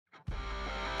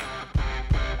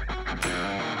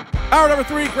Hour number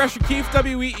 3, Gresh and Keefe,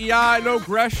 WEEI. No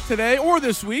Gresh today or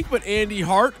this week, but Andy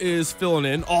Hart is filling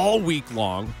in all week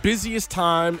long. Busiest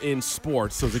time in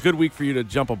sports, so it's a good week for you to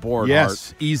jump aboard,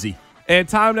 Yes, Hart. easy. And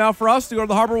time now for us to go to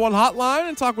the Harbor One hotline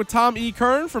and talk with Tom E.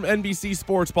 Curran from NBC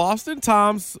Sports Boston.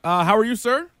 Tom's, how are you,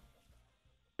 sir?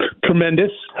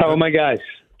 Tremendous. How are my guys?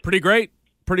 Pretty great.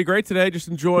 Pretty great today. Just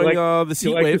enjoying this heat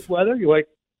you like wave. this weather?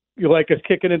 You like us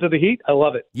kicking into the heat? I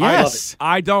love it. Yes.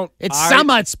 I don't. It's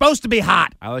summer. It's supposed to be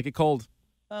hot. I like it cold.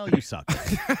 Oh, you suck.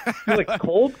 You like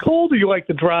cold, or you like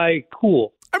the dry,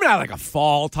 cool? I mean, I like a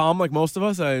fall, Tom, like most of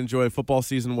us. I enjoy football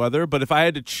season weather. But if I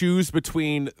had to choose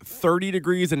between 30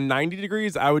 degrees and 90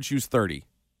 degrees, I would choose 30.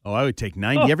 Oh, I would take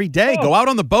 90 every day. Go out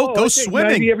on the boat. Go I take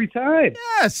swimming. 90 every time.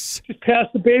 Yes. Just pass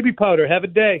the baby powder. Have a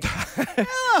day.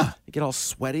 Yeah. You get all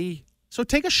sweaty. So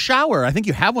take a shower. I think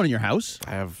you have one in your house.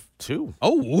 I have 2.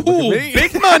 Oh, me.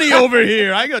 big money over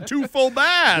here. I got 2 full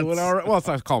baths. Well, it's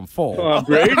not call them full.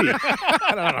 Brady.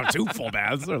 I don't know, 2 full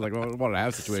baths. Or like a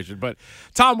 1.5 situation. But,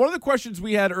 Tom, one of the questions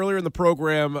we had earlier in the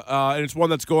program, and it's one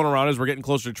that's going around as we're getting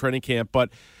closer to training camp, but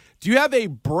do you have a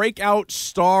breakout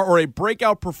star or a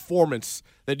breakout performance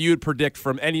that you would predict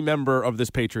from any member of this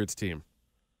Patriots team?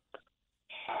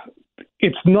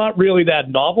 It's not really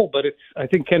that novel, but I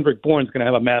think Kendrick Bourne's going to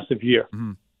have a massive year.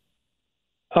 Mm-hmm.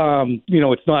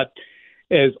 It's not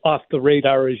as off the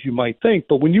radar as you might think,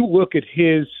 but when you look at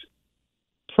his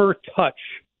per touch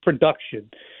production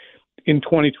in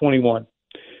 2021,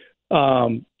 I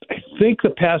think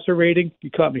the passer rating, you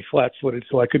caught me flat-footed,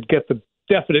 so I could get the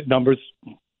definite numbers,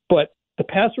 but the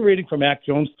passer rating for Mac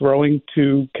Jones throwing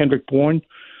to Kendrick Bourne,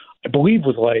 I believe,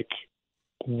 was like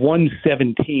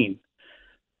 117.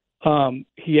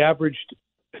 He averaged,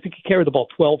 I think he carried the ball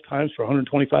 12 times for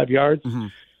 125 yards. Mm-hmm.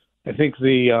 I think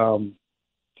the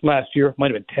last year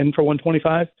might have been 10 for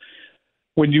 125.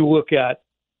 When you look at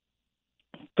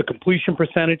the completion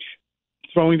percentage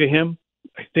throwing to him,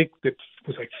 I think that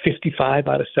was like 55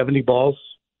 out of 70 balls.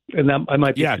 And that I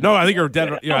might be. Yeah, no, I think you're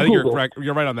dead. Yeah, I think you're correct.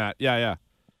 You're right on that. Yeah.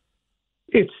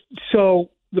 So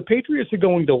the Patriots are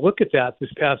going to look at that this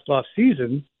past off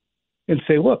season and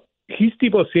say, look, he's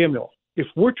Deebo Samuel. If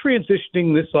we're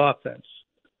transitioning this offense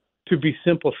to be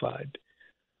simplified,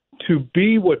 to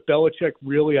be what Belichick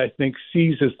really, I think,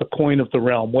 sees as the coin of the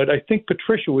realm, what I think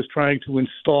Patricia was trying to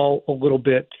install a little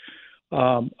bit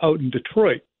out in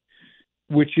Detroit,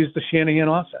 which is the Shanahan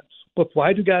offense. Look,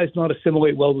 why do guys not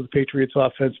assimilate well to the Patriots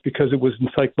offense? Because it was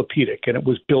encyclopedic and it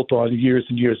was built on years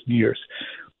and years and years.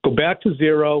 Go back to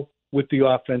zero with the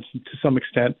offense to some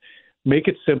extent, make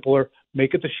it simpler,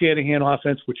 make it the Shanahan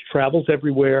offense, which travels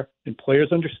everywhere and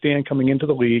players understand coming into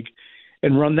the league,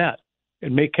 and run that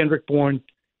and make Kendrick Bourne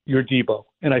your Deebo.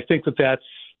 And I think that's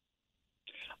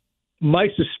my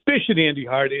suspicion, Andy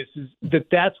Hart, is that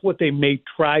that's what they may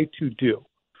try to do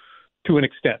to an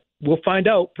extent. We'll find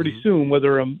out pretty soon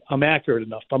whether I'm accurate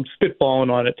enough. I'm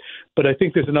spitballing on it, but I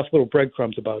think there's enough little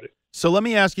breadcrumbs about it. So let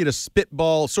me ask you to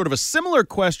spitball sort of a similar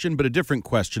question, but a different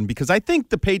question, because I think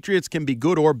the Patriots can be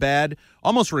good or bad,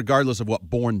 almost regardless of what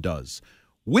Bourne does.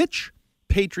 Which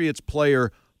Patriots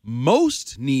player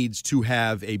most needs to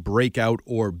have a breakout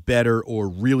or better or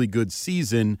really good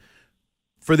season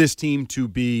for this team to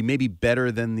be maybe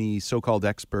better than the so-called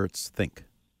experts think?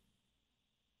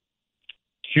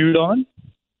 Judon?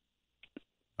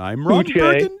 I'm Ron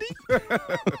Burgundy.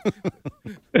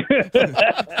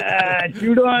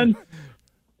 Judon,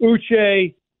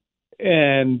 Uche,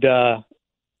 and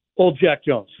old Jack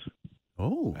Jones.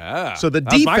 Oh, Yeah. So the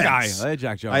That's defense. my guy. I like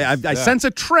Jack Jones. I sense a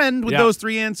trend with Yeah. those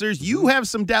 3 answers. You have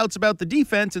some doubts about the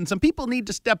defense, and some people need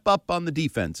to step up on the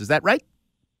defense. Is that right?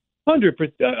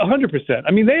 100%.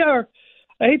 I mean, they are,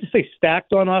 I hate to say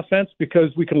stacked on offense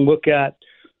because we can look at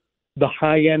the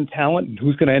high-end talent and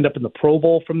who's going to end up in the Pro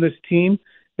Bowl from this team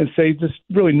and say there's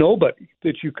really nobody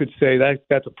that you could say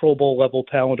that's a Pro Bowl level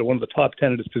talent or one of the top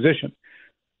 10 at his position.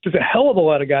 There's a hell of a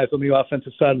lot of guys on the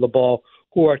offensive side of the ball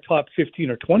who are top 15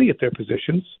 or 20 at their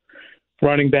positions,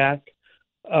 running back,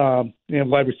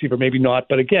 wide receiver, maybe not.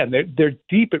 But again, they're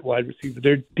deep at wide receiver.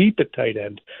 They're deep at tight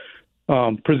end,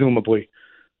 presumably.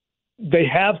 They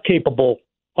have capable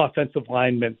offensive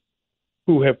linemen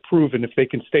who have proven if they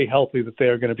can stay healthy that they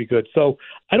are going to be good. So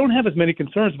I don't have as many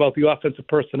concerns about the offensive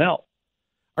personnel.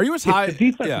 Are you as high? It's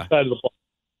the defensive side of the ball.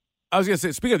 I was going to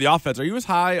say, speaking of the offense, are you as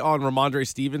high on Ramondre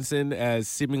Stevenson as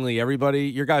seemingly everybody?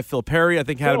 Your guy Phil Perry, I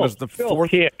think, had him as the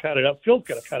fourth. Phil can't cut it out. Phil's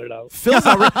got to cut it out. Phil's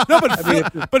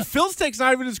not but Phil's take's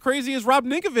not even as crazy as Rob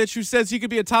Ninkovich, who says he could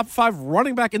be a top 5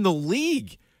 running back in the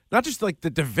league, not just like the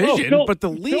division, but the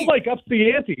league. Phil ups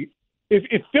the ante.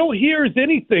 If Phil hears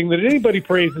anything that anybody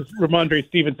praises Ramondre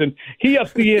Stevenson, he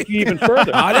ups the ante even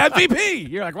further. On MVP.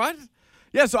 You're like, what?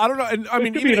 Yeah, so I don't know. And I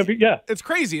mean, it's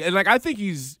crazy. And like, I think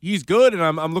he's good, and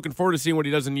I'm looking forward to seeing what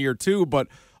he does in year 2. But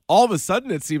all of a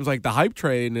sudden, it seems like the hype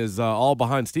train is all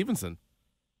behind Stevenson.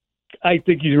 I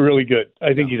think he's really good.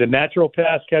 I think he's a natural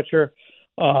pass catcher.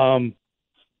 And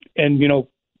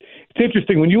it's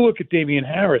interesting when you look at Damian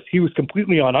Harris. He was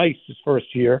completely on ice his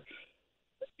first year,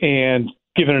 and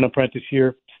given an apprentice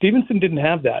year. Stevenson didn't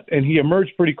have that, and he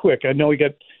emerged pretty quick. I know he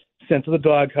got sent to the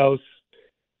doghouse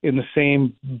in the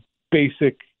same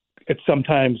basic, at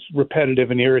sometimes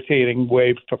repetitive and irritating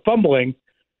way for fumbling,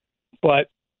 but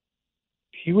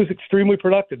he was extremely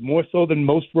productive, more so than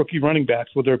most rookie running backs,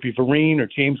 whether it be Vereen or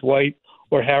James White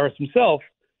or Harris himself,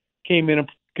 came in and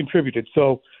contributed.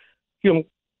 So,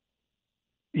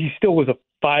 he still was a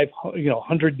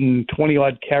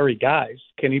 120-odd carry guy.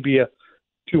 Can he be a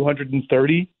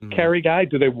 230 carry guy?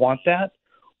 Do they want that?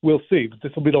 We'll see. But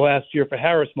this will be the last year for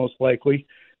Harris, most likely,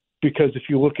 because if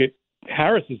you look at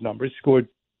Harris's numbers, scored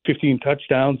 15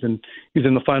 touchdowns, and he's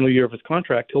in the final year of his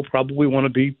contract, he'll probably want to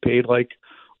be paid like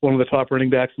one of the top running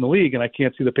backs in the league. And I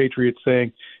can't see the Patriots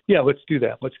saying, yeah, let's do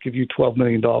that. Let's give you $12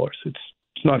 million.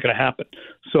 It's not going to happen.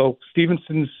 So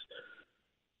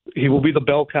he will be the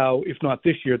bell cow, if not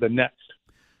this year, then next.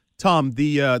 Tom,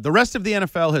 the rest of the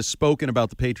NFL has spoken about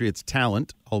the Patriots'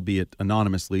 talent, albeit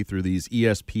anonymously, through these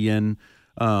ESPN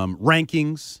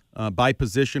rankings by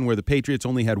position, where the Patriots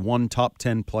only had one top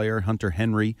 10 player, Hunter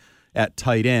Henry, at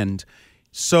tight end.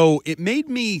 So it made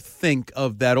me think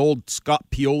of that old Scott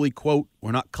Pioli quote,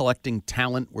 "We're not collecting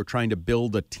talent, we're trying to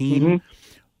build a team."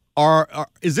 Mm-hmm.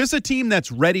 Is this a team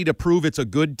that's ready to prove it's a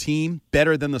good team,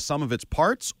 better than the sum of its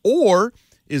parts? Or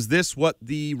is this what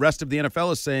the rest of the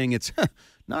NFL is saying? It's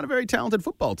not a very talented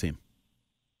football team.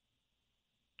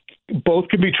 Both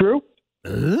can be true.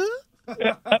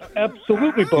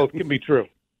 Absolutely, both can be true.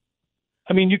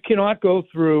 I mean, you cannot go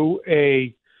through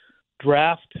a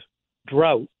draft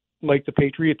drought like the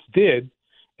Patriots did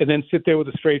and then sit there with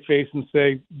a straight face and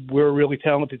say, we're a really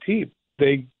talented team.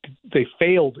 They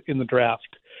failed in the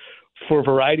draft for a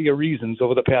variety of reasons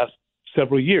over the past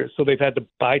several years. So they've had to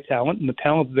buy talent, and the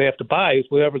talent that they have to buy is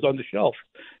whatever's on the shelf.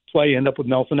 That's why you end up with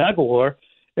Nelson Aguilar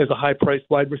as a high-priced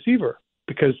wide receiver,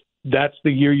 because that's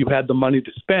the year you had the money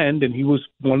to spend, and he was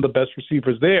one of the best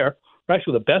receivers there, or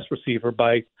actually the best receiver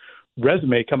by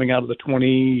resume coming out of the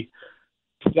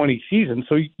 2020 season.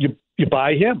 So you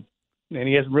buy him, and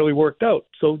he hasn't really worked out.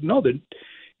 So no,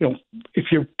 if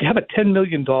you have a $10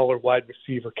 million wide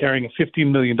receiver carrying a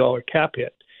 $15 million cap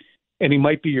hit, and he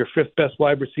might be your fifth best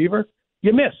wide receiver,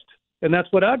 you missed. And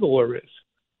that's what Aguilar is.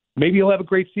 Maybe he'll have a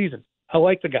great season. I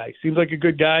like the guy. Seems like a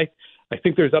good guy. I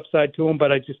think there's upside to him,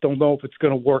 but I just don't know if it's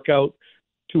going to work out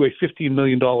to a $15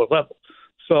 million level.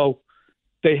 So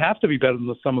they have to be better than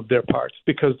the sum of their parts,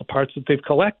 because the parts that they've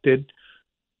collected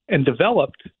and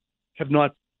developed have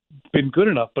not been good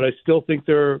enough. But I still think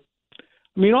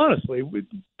honestly,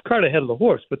 cart ahead of the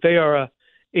horse, but they are a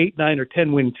 8, 9, or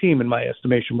 10 win team in my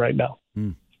estimation right now.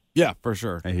 Yeah, for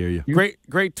sure. I hear you.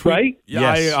 Great tweet. Right?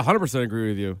 Yeah, yes. I 100% agree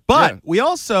with you. But we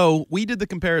did the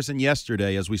comparison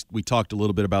yesterday as we talked a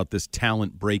little bit about this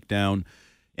talent breakdown.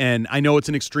 And I know it's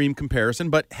an extreme comparison,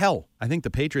 but hell, I think the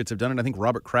Patriots have done it. I think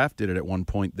Robert Kraft did it at one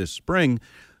point this spring.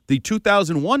 The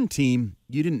 2001 team,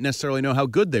 you didn't necessarily know how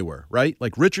good they were, right?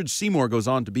 Like Richard Seymour goes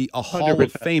on to be a Hall 100%.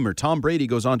 of Famer. Tom Brady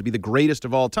goes on to be the greatest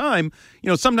of all time.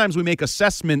 Sometimes we make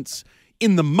assessments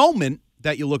in the moment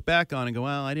that you look back on and go,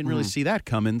 well, I didn't really see that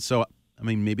coming. So, I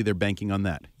mean, maybe they're banking on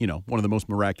that. One of the most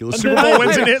miraculous Super Bowl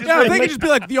wins in history. Yeah, they could just be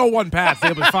like the 0-1 pass.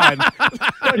 They'll be fine.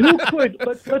 But who could?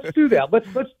 Let's do that.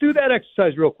 Let's do that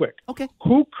exercise real quick. Okay.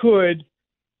 Who could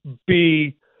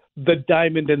be the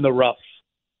diamond in the rough,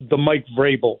 the Mike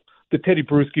Vrabel, the Teddy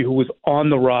Bruschi, who was on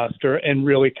the roster and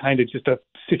really kind of just a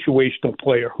situational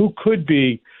player? Who could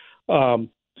be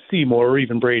Seymour or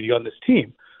even Brady on this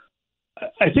team?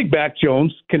 I think Mac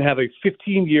Jones can have a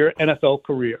 15-year NFL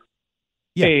career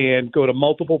and go to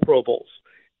multiple Pro Bowls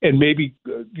and maybe,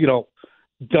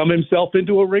 dumb himself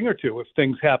into a ring or two if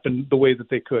things happen the way that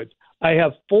they could. I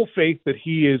have full faith that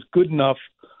he is good enough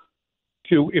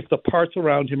to, if the parts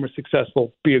around him are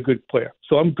successful, be a good player.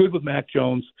 So I'm good with Mac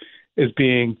Jones as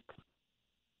being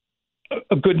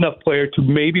a good enough player to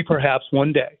maybe perhaps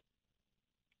one day,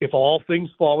 if all things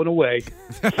fallen away,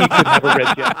 he could have a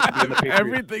red jacket in the Patriots.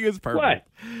 Everything is perfect. What?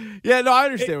 Yeah, no, I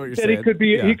understand what you're saying.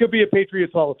 He could be a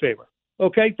Patriots Hall of Famer.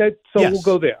 Okay, we'll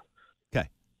go there. Okay.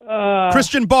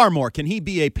 Christian Barmore, can he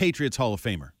be a Patriots Hall of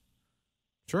Famer?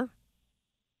 Sure.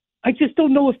 I just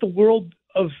don't know if the world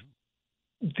of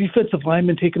defensive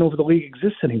linemen taking over the league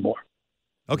exists anymore.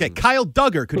 Okay, Kyle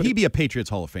Duggar, could he be a Patriots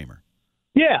Hall of Famer?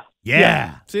 Yeah,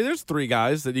 Yeah. See, there's 3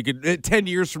 guys that you could 10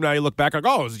 years from now you look back like,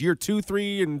 oh, it was year 2,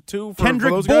 3, and 2 for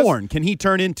Kendrick those guys? Bourne. Can he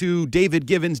turn into David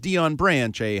Givens, Deion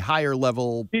Branch, a higher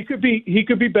level? He could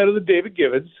be better than David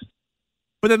Givens.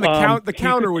 But then the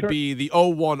counter would be the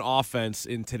 0-1 offense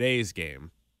in today's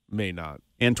game. May not.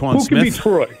 Antoine Who Smith. can be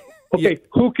Troy? Okay,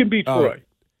 who can be Troy?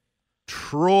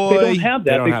 Troy. They don't have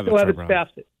that. They still haven't Brown.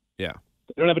 staffed it. Yeah.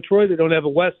 They don't have a Troy. They don't have a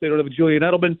West. They don't have a Julian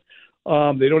Edelman.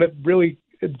 They don't have really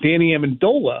Danny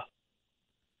Amendola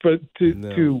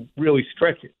to really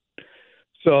stretch it.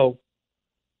 So,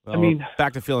 Well, I mean,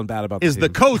 back to feeling bad about Is the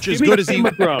coach as good as he?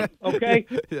 McGrone, okay?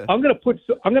 Yeah. I'm gonna put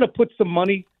some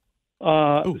money,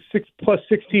 6 plus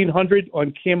 1,600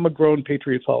 on Cam McGrone,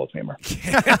 Patriots Hall of Famer.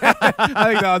 I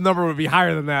think that number would be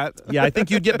higher than that. Yeah, I think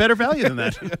you'd get better value than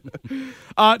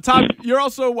that. Tom, you're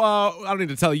also, I don't need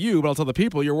to tell you, but I'll tell the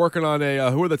people, you're working on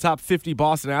who are the top 50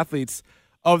 Boston athletes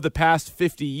of the past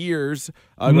 50 years.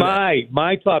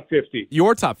 My top 50.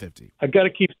 Your top 50. I got to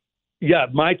keep,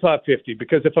 my top 50,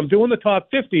 because if I'm doing the top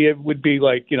 50, it would be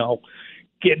like,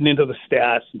 getting into the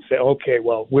stats and say, okay,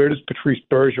 well, where does Patrice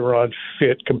Bergeron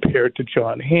fit compared to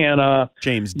John Hanna?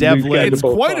 James Devlin. It's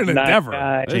quite an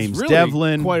endeavor. James really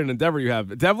Devlin. Quite an endeavor you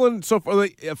have. Devlin, so far,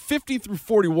 50 through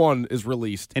 41 is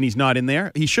released. And he's not in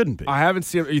there? He shouldn't be. I haven't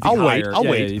seen him. You think I'll higher. wait. I'll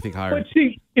wait. Yeah, you think higher. But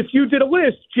see, if you did a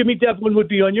list, Jimmy Devlin would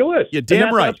be on your list. You're damn and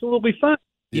that's right. absolutely fine.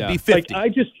 He'd be 50. Like, I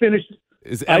just finished.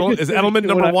 Is I just Edelman finished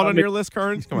number doing 1 a- on your list,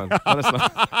 Curran? Come on. Let us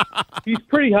know. He's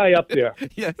pretty high up there.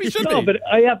 Yeah, he should No, be. but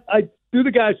I do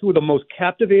the guys who are the most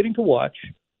captivating to watch,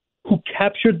 who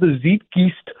captured the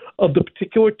zeitgeist of the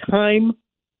particular time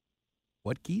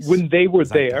What geese? when they were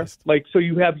there. Zeitgeist. Like, so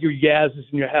you have your Yaz's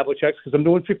and your Havliceks, because I'm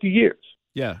doing 50 years.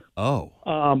 Yeah. Oh.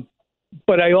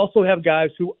 But I also have guys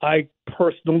who I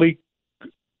personally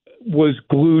was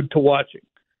glued to watching.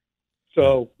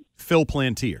 So Phil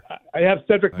Plantier. I have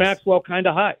Cedric Nice. Maxwell kind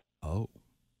of high. Oh.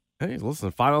 Hey,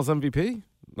 listen, Finals MVP.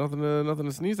 Nothing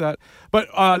to sneeze at. But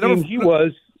I mean, he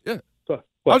was. Yeah. So,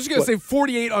 I was just gonna say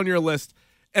 48 on your list,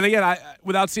 and again,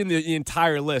 without seeing the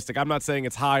entire list, like I'm not saying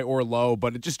it's high or low,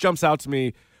 but it just jumps out to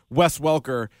me. Wes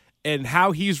Welker and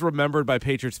how he's remembered by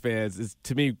Patriots fans is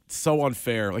to me so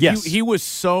unfair. Like Yes. he was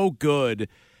so good,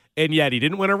 and yet he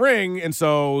didn't win a ring, and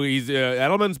so he's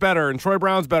Edelman's better and Troy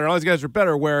Brown's better. And all these guys are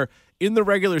better. Where in the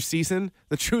regular season,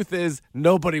 the truth is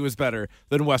nobody was better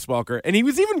than Wes Welker, and he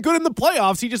was even good in the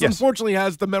playoffs. He just unfortunately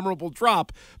has the memorable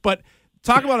drop, but.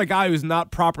 Talk about a guy who's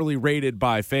not properly rated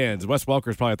by fans. Wes Welker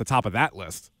is probably at the top of that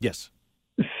list. Yes.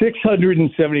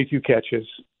 672 catches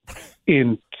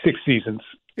in 6 seasons.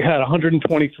 He had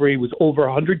 123, was over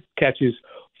 100 catches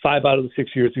 5 out of the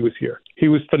 6 years he was here. He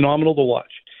was phenomenal to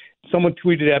watch. Someone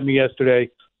tweeted at me yesterday,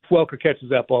 if Welker catches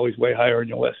that ball, he's way higher on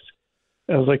your list.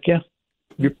 And I was like, yeah,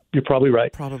 you're probably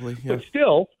right. Probably, yeah. But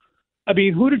still, I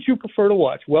mean, who did you prefer to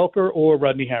watch, Welker or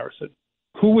Rodney Harrison?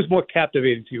 Who was more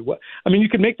captivating to you? I mean, you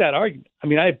can make that argument. I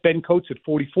mean, I have Ben Coates at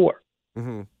 44.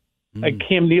 Mm-hmm. Like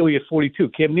Cam Neely at 42.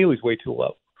 Cam Neely's way too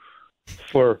low.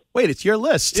 Wait, it's your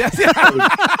list. Yeah.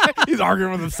 He's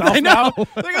arguing with himself I know. now.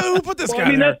 Like, who put this Well, guy I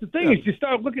mean, there? that's the thing is you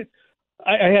start looking.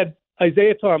 I had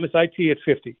Isaiah Thomas, IT at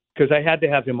 50, because I had to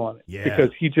have him on it. Yeah. Because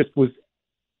he just was,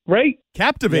 right?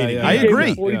 Captivating. Yeah, I yeah.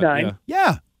 agree. 49.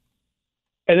 Yeah.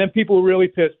 And then people were really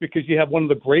pissed because you have one of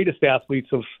the greatest athletes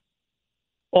of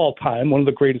all time, one of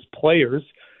the greatest players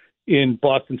in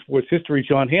Boston sports history,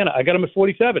 John Hanna. I got him at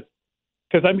 47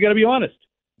 because I'm going to be honest.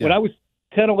 Yeah. When I was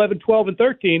 10, 11, 12, and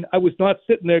 13, I was not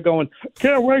sitting there going,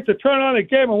 can't wait to turn on a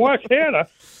game and watch Hanna.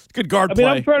 Good guard I mean,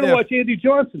 play. I'm trying to watch Andy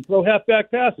Johnson throw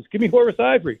halfback passes. Give me Horace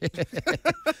Ivory.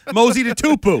 Mosey to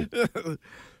Tupu.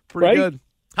 Pretty right? good.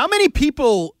 How many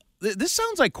people? This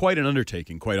sounds like quite an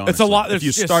undertaking, quite honestly. It's a lot. If you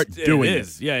It's just- start doing it it.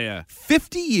 is. Yeah, yeah.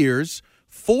 50 years,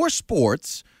 4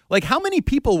 sports. Like, how many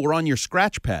people were on your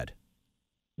scratch pad?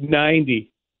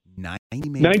 90. 90,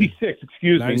 maybe? 96,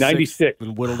 excuse me, 96.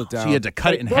 And whittled it down. So you had to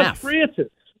cut it in Russ half.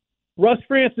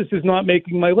 Francis is not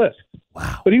making my list,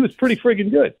 Wow. but he was pretty friggin'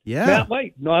 good. Yeah. Matt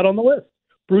Light, not on the list.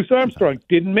 Bruce Armstrong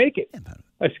didn't make it.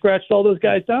 I scratched all those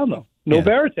guys down, though. No Yeah.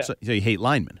 Veritas. So you hate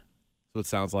linemen. That's what it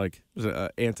sounds like. It was an No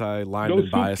anti-lineman Sue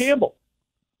bias. Campbell.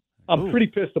 I'm Ooh. pretty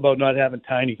pissed about not having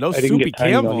Tiny. No I didn't Soupy get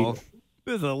Tiny on Campbell. either.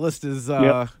 The list is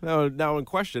Yep. now in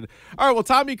question. All right, well,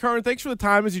 Tommy Curran, thanks for the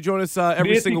time as you join us every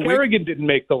Nancy single week. Kerrigan didn't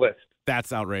make the list.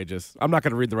 That's outrageous. I'm not going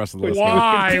to read the rest of the list.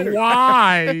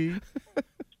 Why?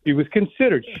 She was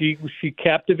considered. She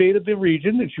captivated the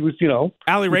region, and she was,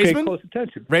 Allie we paid Raisman? close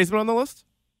attention. Raisman on the list?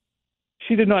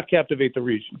 She did not captivate the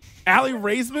region. Allie She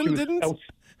Raisman was didn't?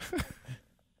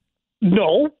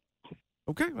 No.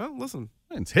 Okay, well, listen.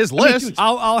 It's his list.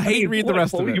 I'll read the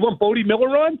rest of it. You want Bodie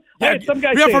Miller on? Yeah, I had some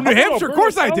guy yeah, say, from New Hampshire. Of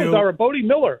course I do. Or Bodie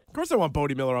Miller. Of course I want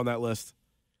Bodie Miller on that list.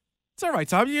 It's all right,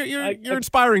 Tom. You're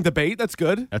inspiring debate. That's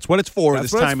good. That's what it's for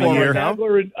this time of year. I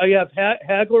have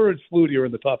Hagler and Flutie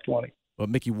in the top 20. Well,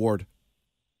 Mickey Ward.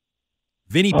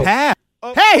 Vinny Pat.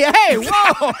 Oh. Hey,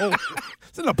 whoa.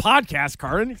 This isn't a podcast,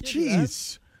 Curran.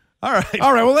 Jeez. All right.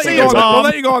 We'll let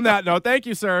you go on that note. Thank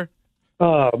you, sir.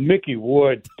 Mickey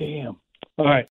Ward. Damn. All right.